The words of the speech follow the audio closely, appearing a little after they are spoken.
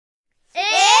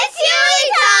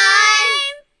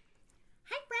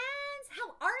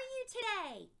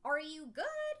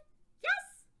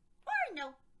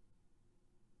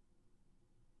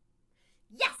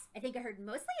think I heard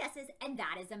mostly S's, and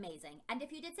that is amazing. And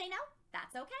if you did say no,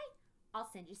 that's okay. I'll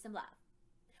send you some love.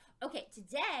 Okay,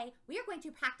 today we are going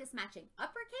to practice matching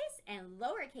uppercase and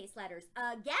lowercase letters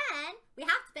again. We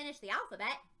have to finish the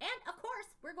alphabet, and of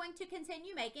course, we're going to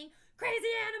continue making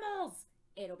crazy animals.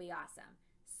 It'll be awesome.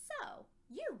 So,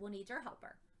 you will need your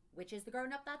helper, which is the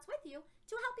grown-up that's with you,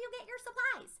 to help you get your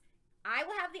supplies. I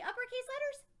will have the uppercase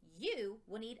letters. You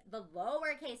will need the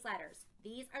lowercase letters.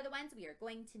 These are the ones we are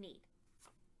going to need.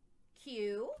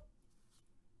 Q,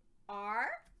 R,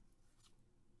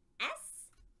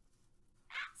 S,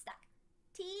 stuck,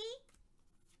 T,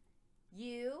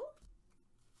 U,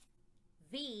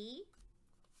 V,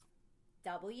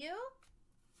 W,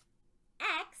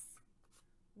 X,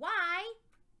 Y,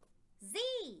 Z.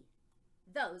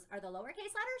 Those are the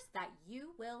lowercase letters that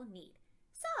you will need.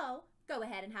 So go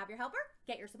ahead and have your helper,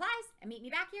 get your supplies, and meet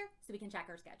me back here so we can check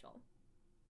our schedule.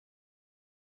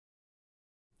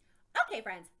 Okay,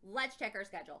 friends, let's check our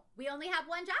schedule. We only have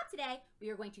one job today. We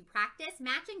are going to practice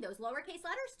matching those lowercase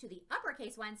letters to the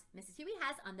uppercase ones Mrs. Huey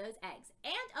has on those eggs.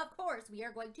 And of course, we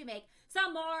are going to make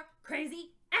some more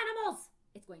crazy animals.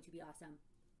 It's going to be awesome.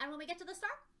 And when we get to the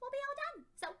star, we'll be all done.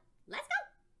 So let's go.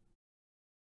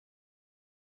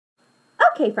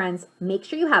 Okay, friends, make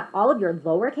sure you have all of your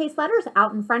lowercase letters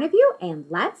out in front of you, and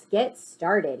let's get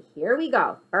started. Here we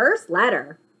go. First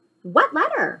letter. What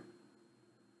letter?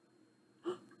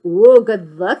 Ooh,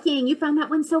 good looking. You found that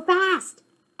one so fast.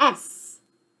 S.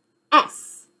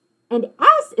 S. And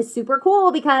S is super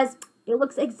cool because it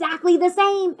looks exactly the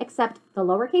same, except the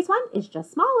lowercase one is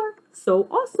just smaller. So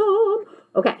awesome.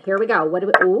 Okay, here we go. What do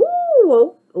we,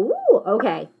 ooh,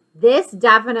 okay. This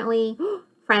definitely,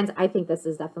 friends, I think this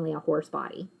is definitely a horse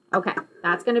body. Okay,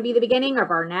 that's going to be the beginning of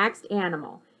our next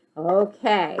animal.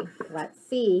 Okay, let's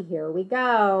see. Here we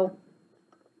go.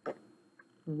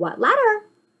 What letter?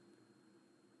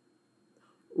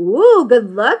 Ooh,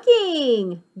 good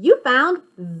looking. You found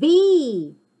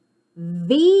V.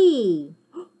 V.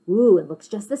 Ooh, it looks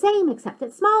just the same, except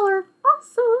it's smaller.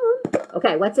 Awesome.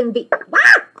 Okay, what's in V?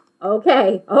 Ah!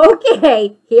 Okay,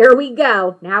 here we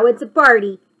go. Now it's a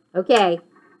party. Okay,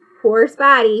 horse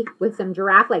body with some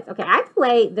giraffe legs. Okay, I have to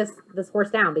lay this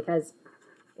horse down because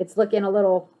it's looking a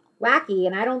little wacky,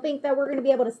 and I don't think that we're going to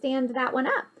be able to stand that one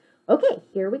up. Okay,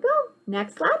 here we go.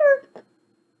 Next letter.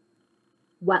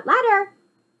 What letter?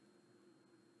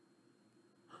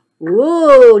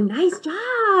 Ooh, nice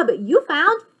job. You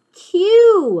found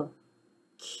Q.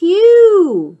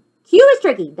 Q. Q is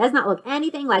tricky. Does not look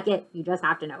anything like it. You just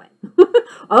have to know it.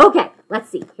 Okay, let's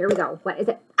see. Here we go. What is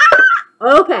it?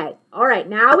 Ah! Okay. All right.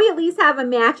 Now we at least have a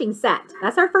matching set.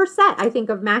 That's our first set, I think,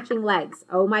 of matching legs.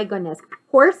 Oh my goodness.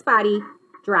 Horse body,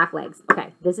 giraffe legs.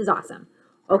 Okay, this is awesome.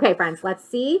 Okay, friends, let's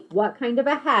see what kind of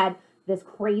a head this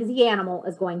crazy animal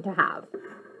is going to have.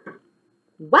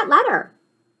 What letter?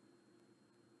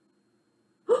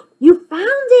 You found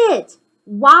it!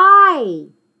 Y.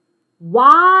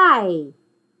 Y.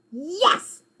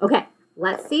 Yes! Okay,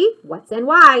 let's see what's in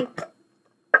Y.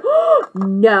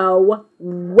 No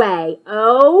way.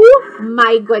 Oh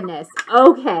my goodness.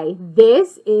 Okay,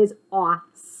 this is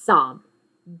awesome.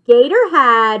 Gator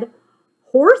head,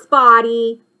 horse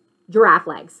body, giraffe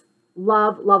legs.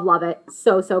 Love, love, love it.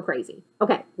 So, so crazy.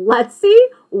 Okay, let's see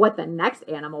what the next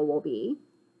animal will be.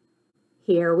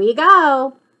 Here we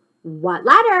go. What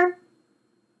letter?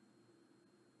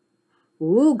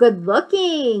 Ooh, good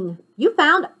looking. You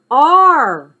found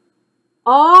R.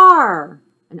 R.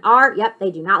 An R, yep,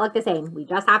 they do not look the same. We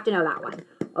just have to know that one.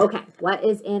 Okay, what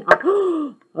is in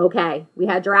R? Okay, we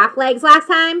had giraffe legs last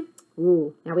time.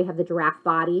 Ooh, now we have the giraffe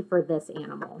body for this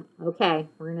animal. Okay,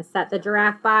 we're going to set the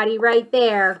giraffe body right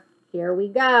there. Here we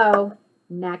go.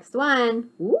 Next one.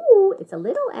 Ooh, it's a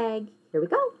little egg. Here we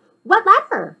go. What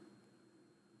letter?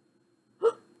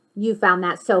 You found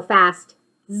that so fast.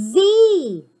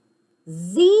 Z.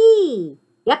 Z.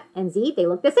 Yep, and Z, they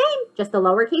look the same. Just the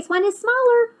lowercase one is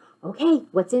smaller. Okay,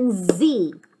 what's in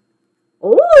Z?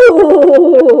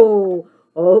 Oh,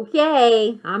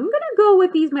 okay. I'm going to go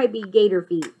with these might be gator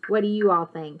feet. What do you all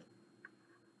think?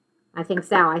 I think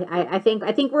so. I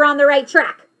think we're on the right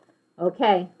track.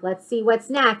 Okay, let's see what's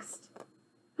next.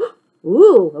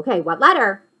 Ooh, okay, what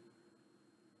letter?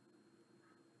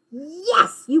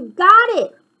 Yes, you got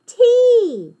it.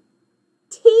 T.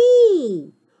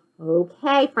 T.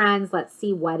 Okay, friends, let's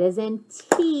see what is in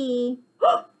T.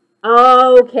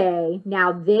 Okay,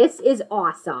 now this is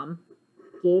awesome.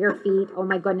 Gator feet, oh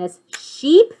my goodness.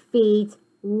 Sheep feet,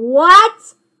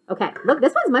 what? Okay, look,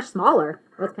 this one's much smaller.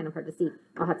 Oh, it's kind of hard to see.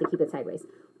 I'll have to keep it sideways.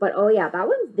 But oh yeah, that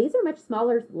one, these are much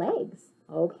smaller legs.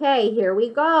 Okay, here we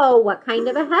go. What kind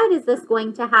of a head is this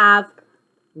going to have?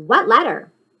 What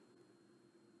letter?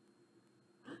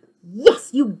 Yes,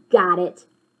 you got it.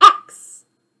 X.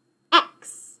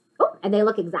 X. Oh, and they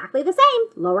look exactly the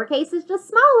same. Lowercase is just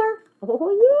smaller.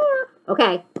 Oh, yeah.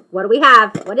 Okay, what do we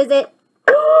have? What is it?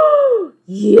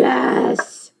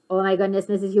 Yes. Oh, my goodness.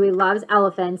 Mrs. Huey loves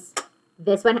elephants.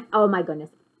 This one, oh, my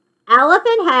goodness.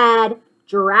 Elephant head,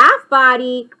 giraffe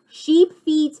body, sheep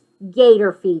feet,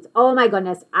 gator feet. Oh, my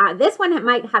goodness. This one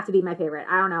might have to be my favorite.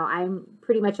 I don't know. I'm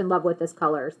pretty much in love with these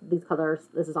colors.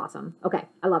 This is awesome. Okay,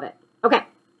 I love it. Okay,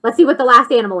 let's see what the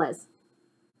last animal is.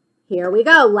 Here we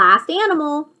go. Last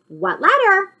animal. What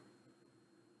letter?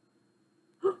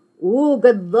 Ooh,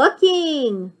 good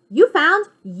looking. You found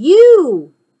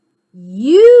U.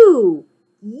 U.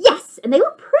 Yes, and they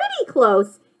look pretty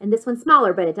close. And this one's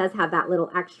smaller, but it does have that little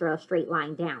extra straight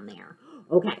line down there.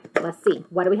 Okay, let's see.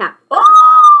 What do we have?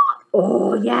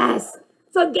 Oh, yes.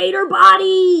 It's a gator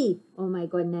body. Oh, my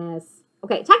goodness.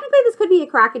 Okay, technically this could be a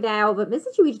crocodile, but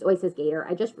Mrs. Chewy just always says gator.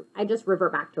 I just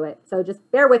revert back to it. So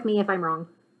just bear with me if I'm wrong.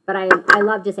 But I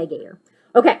love to say gator.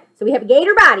 Okay, so we have a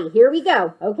gator body. Here we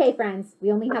go. Okay, friends,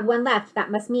 we only have one left.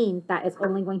 That must mean that it's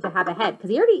only going to have a head.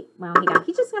 Because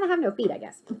he's just going to have no feet, I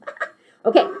guess.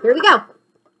 Okay, here we go.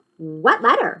 What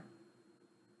letter?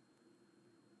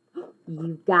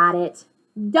 You got it.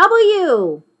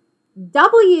 W.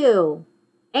 W.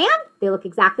 And they look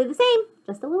exactly the same,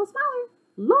 just a little smaller.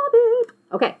 Love it.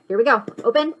 Okay, here we go.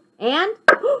 Open. And,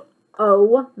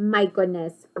 oh my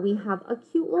goodness, we have a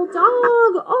cute little dog.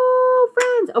 Oh,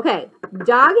 friends. Okay,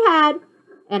 dog head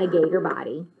and a gator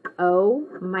body. Oh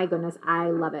my goodness,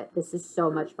 I love it. This is so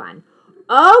much fun.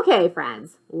 Okay,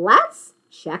 friends, let's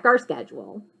check our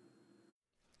schedule.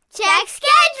 Check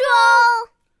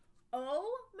schedule! Oh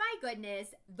my goodness,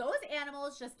 those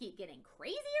animals just keep getting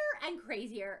crazier and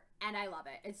crazier, and I love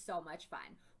it. It's so much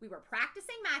fun. We were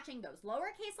practicing matching those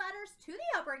lowercase letters to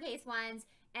the uppercase ones,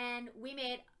 and we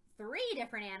made 3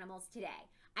 different animals today.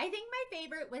 I think my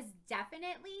favorite was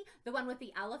definitely the one with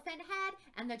the elephant head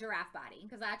and the giraffe body,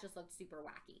 because that just looked super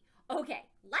wacky. Okay,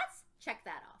 let's check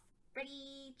that off.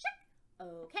 Ready? Check.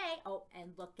 Okay. Oh,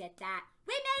 and look at that.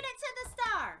 We made it to the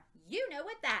star. You know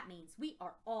what that means. We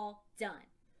are all done.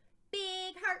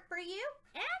 Big heart for you.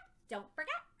 And don't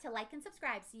forget to like and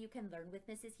subscribe so you can learn with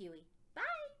Mrs. Huey. Bye.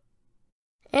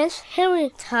 It's Huey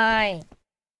time.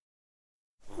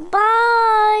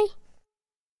 Bye.